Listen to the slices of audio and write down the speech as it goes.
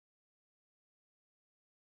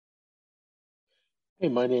Hey,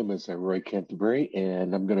 my name is Roy Canterbury,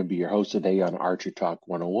 and I'm going to be your host today on Archer Talk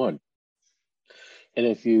 101. And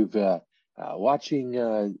if you've watching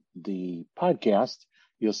the podcast,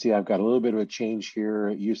 you'll see I've got a little bit of a change here.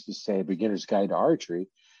 It used to say Beginner's Guide to Archery,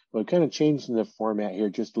 but I'm kind of changing the format here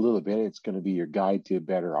just a little bit. It's going to be your guide to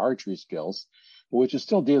better archery skills, which is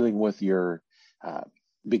still dealing with your uh,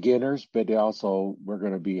 beginners, but also we're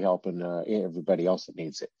going to be helping everybody else that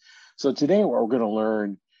needs it. So today, what we're going to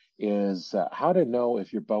learn is how to know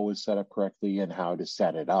if your bow is set up correctly and how to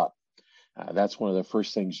set it up. That's one of the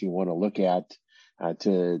first things you want to look at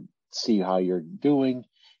to see how you're doing.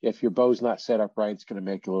 If your bow's not set up right, it's going to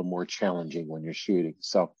make it a little more challenging when you're shooting.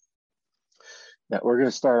 So now we're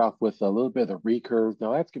going to start off with a little bit of the recurve.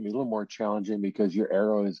 Now that's going to be a little more challenging because your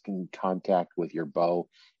arrow is in contact with your bow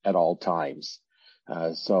at all times.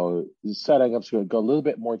 So the setting up's going to go a little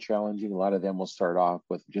bit more challenging. A lot of them will start off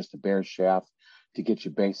with just a bare shaft to get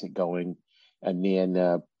you basic going, and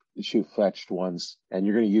then shoot fletched ones. And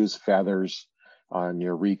you're going to use feathers on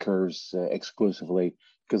your recurves exclusively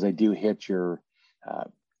because they do hit your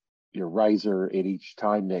riser at each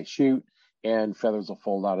time they shoot, and feathers will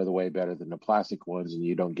fold out of the way better than the plastic ones, and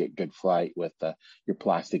you don't get good flight with your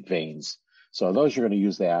plastic vanes. So those you're going to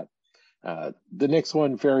use that. The next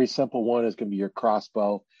one, very simple one, is going to be your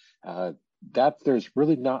crossbow. That there's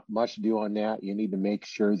really not much to do on that. You need to make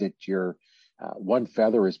sure that your one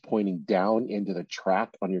feather is pointing down into the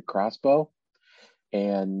track on your crossbow,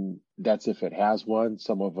 and that's if it has one.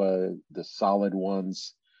 Some of the solid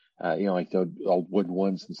ones, like the old wood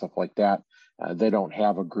ones and stuff like that, they don't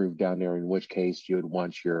have a groove down there, in which case you would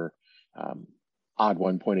want your odd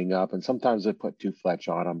one pointing up, and sometimes they put two fletch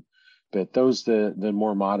on them. But those, the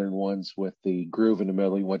more modern ones with the groove in the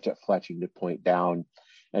middle, you want that fletching to point down,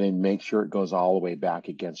 and then make sure it goes all the way back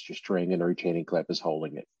against your string and the retaining clip is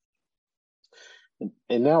holding it.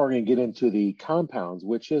 And now we're going to get into the compounds,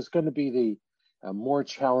 which is going to be the more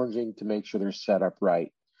challenging to make sure they're set up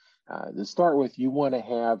right. To start with, you want to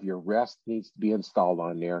have your rest needs to be installed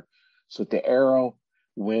on there. So the arrow,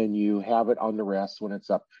 when you have it on the rest, when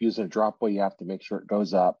it's up, if you're using a drop bow, you have to make sure it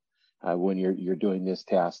goes up when you're doing this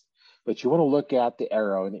test. But you want to look at the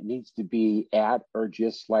arrow, and it needs to be at or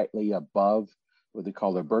just slightly above what they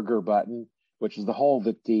call the burger button, which is the hole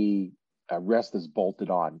that the rest is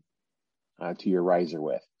bolted on to your riser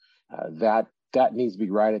with. That needs to be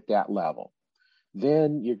right at that level.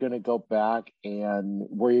 Then you're going to go back, and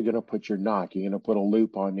where you're going to put your nock, you're going to put a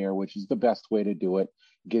loop on there, which is the best way to do it.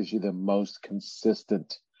 It gives you the most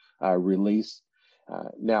consistent release.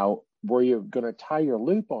 Now, where you're going to tie your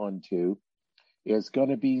loop onto is going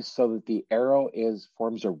to be so that the arrow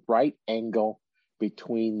forms a right angle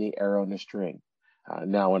between the arrow and the string.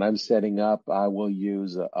 Now, when I'm setting up, I will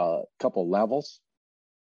use a couple levels,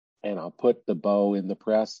 and I'll put the bow in the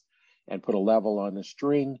press and put a level on the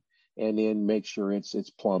string, and then make sure it's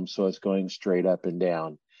plumb, so it's going straight up and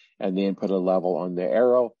down, and then put a level on the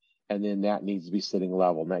arrow, and then that needs to be sitting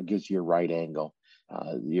level, and that gives you a right angle.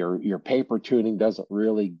 Your paper tuning doesn't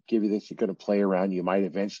really give you this. You're going to play around. You might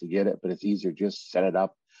eventually get it, but it's easier just set it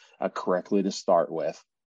up correctly to start with.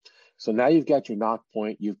 So now you've got your nock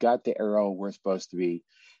point. You've got the arrow where it's supposed to be.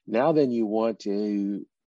 Now then you want to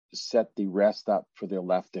set the rest up for the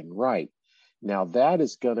left and right. Now that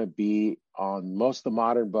is going to be on most of the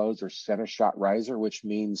modern bows are center shot riser, which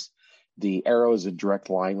means the arrow is a direct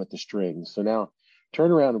line with the string. So now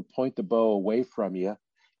turn around and point the bow away from you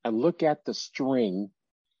and look at the string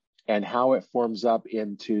and how it forms up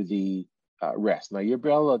into the rest. Now you'll be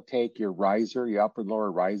able to take your riser, your upper and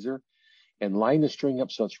lower riser, and line the string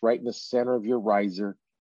up so it's right in the center of your riser,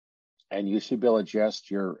 and you should be able to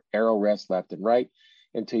adjust your arrow rest left and right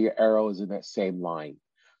until your arrow is in that same line.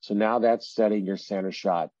 So now that's setting your center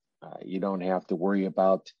shot. You don't have to worry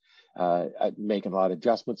about making a lot of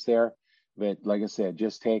adjustments there. But like I said,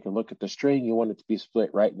 just take a look at the string. You want it to be split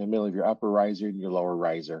right in the middle of your upper riser and your lower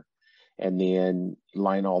riser, and then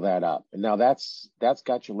line all that up. And now that's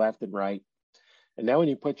got your left and right. And now when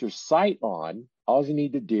you put your sight on, all you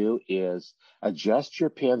need to do is adjust your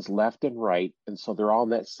pins left and right, and so they're all in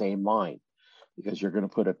that same line, because you're going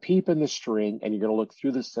to put a peep in the string, and you're going to look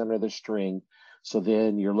through the center of the string. So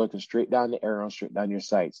then you're looking straight down the arrow, straight down your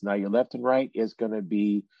sights. Now your left and right is going to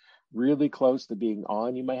be really close to being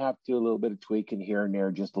on. You might have to do a little bit of tweaking here and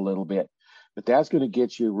there, just a little bit, but that's going to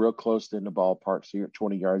get you real close to in the ballpark. So you're at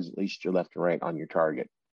 20 yards, at least your left and right on your target.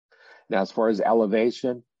 Now, as far as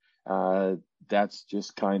elevation, that's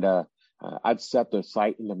just kind of, I'd set the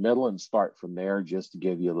sight in the middle and start from there just to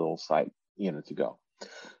give you a little sight, to go.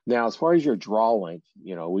 Now, as far as your draw length,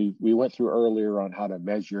 we went through earlier on how to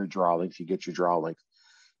measure your draw length. You get your draw length.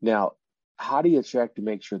 Now, how do you check to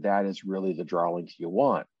make sure that is really the draw length you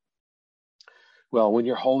want? Well, when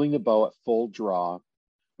you're holding the bow at full draw,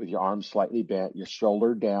 with your arms slightly bent, your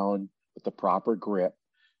shoulder down with the proper grip.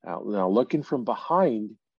 Now looking from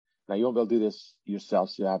behind, now you won't be able to do this yourself,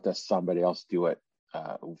 so you have to have somebody else do it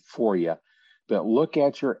for you. But look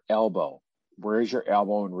at your elbow. Where is your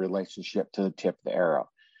elbow in relationship to the tip of the arrow?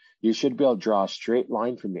 You should be able to draw a straight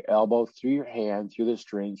line from your elbow through your hand, through the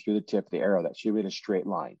string, through the tip of the arrow. That should be in a straight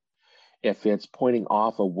line. If it's pointing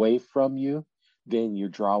off away from you, then your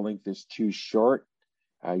draw length is too short.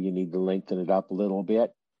 You need to lengthen it up a little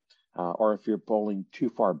bit. Or if you're pulling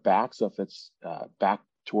too far back, so if it's back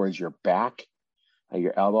towards your back,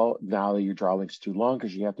 your elbow, now your draw length's too long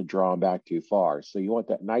because you have to draw them back too far. So you want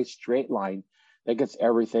that nice straight line that gets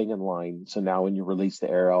everything in line. So now when you release the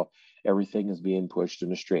arrow, everything is being pushed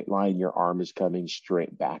in a straight line. Your arm is coming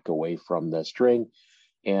straight back away from the string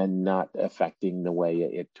and not affecting the way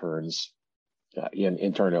it turns.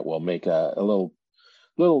 In turn, it will make a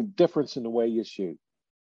little difference in the way you shoot.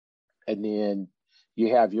 And then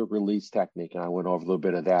you have your release technique, and I went over a little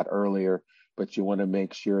bit of that earlier, but you want to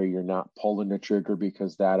make sure you're not pulling the trigger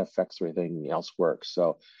because that affects everything else works.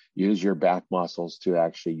 So use your back muscles to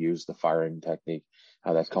actually use the firing technique.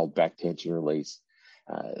 That's called back tension release.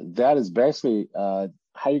 That is basically how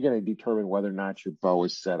you're going to determine whether or not your bow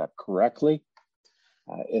is set up correctly.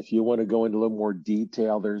 If you want to go into a little more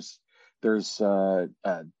detail, there's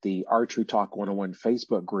the Archery Talk 101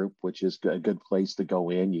 Facebook group, which is a good place to go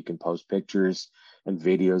in. You can post pictures and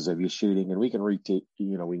videos of you shooting, and we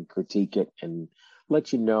can critique it and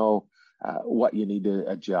let you know what you need to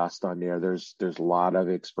adjust on there. There's a lot of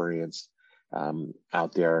experience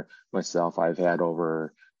out there. Myself, I've had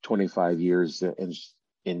over 25 years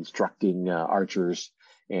instructing archers,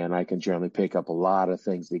 and I can generally pick up a lot of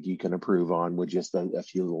things that you can improve on with just a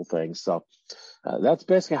few little things. So that's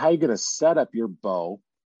basically how you're going to set up your bow.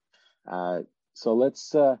 So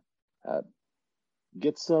let's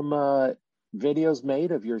get some videos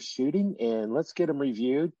made of your shooting, and let's get them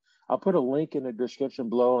reviewed. I'll put a link in the description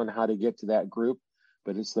below on how to get to that group,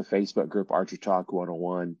 but it's the Facebook group Archery Talk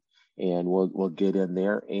 101, and we'll get in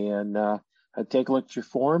there and take a look at your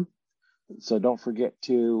form. So don't forget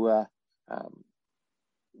to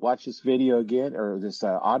watch this video again, or this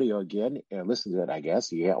audio again, and listen to it. I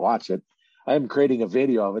guess you can't watch it. I am creating a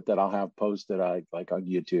video of it that I'll have posted like on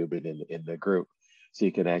YouTube and in the group, so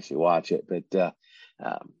you can actually watch it. But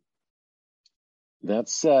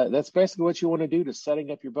that's basically what you want to do to setting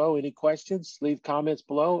up your bow. Any questions, leave comments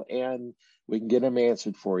below and we can get them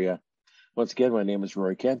answered for you. Once again, my name is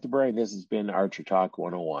Roy Canterbury, and this has been Archery Talk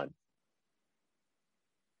 101.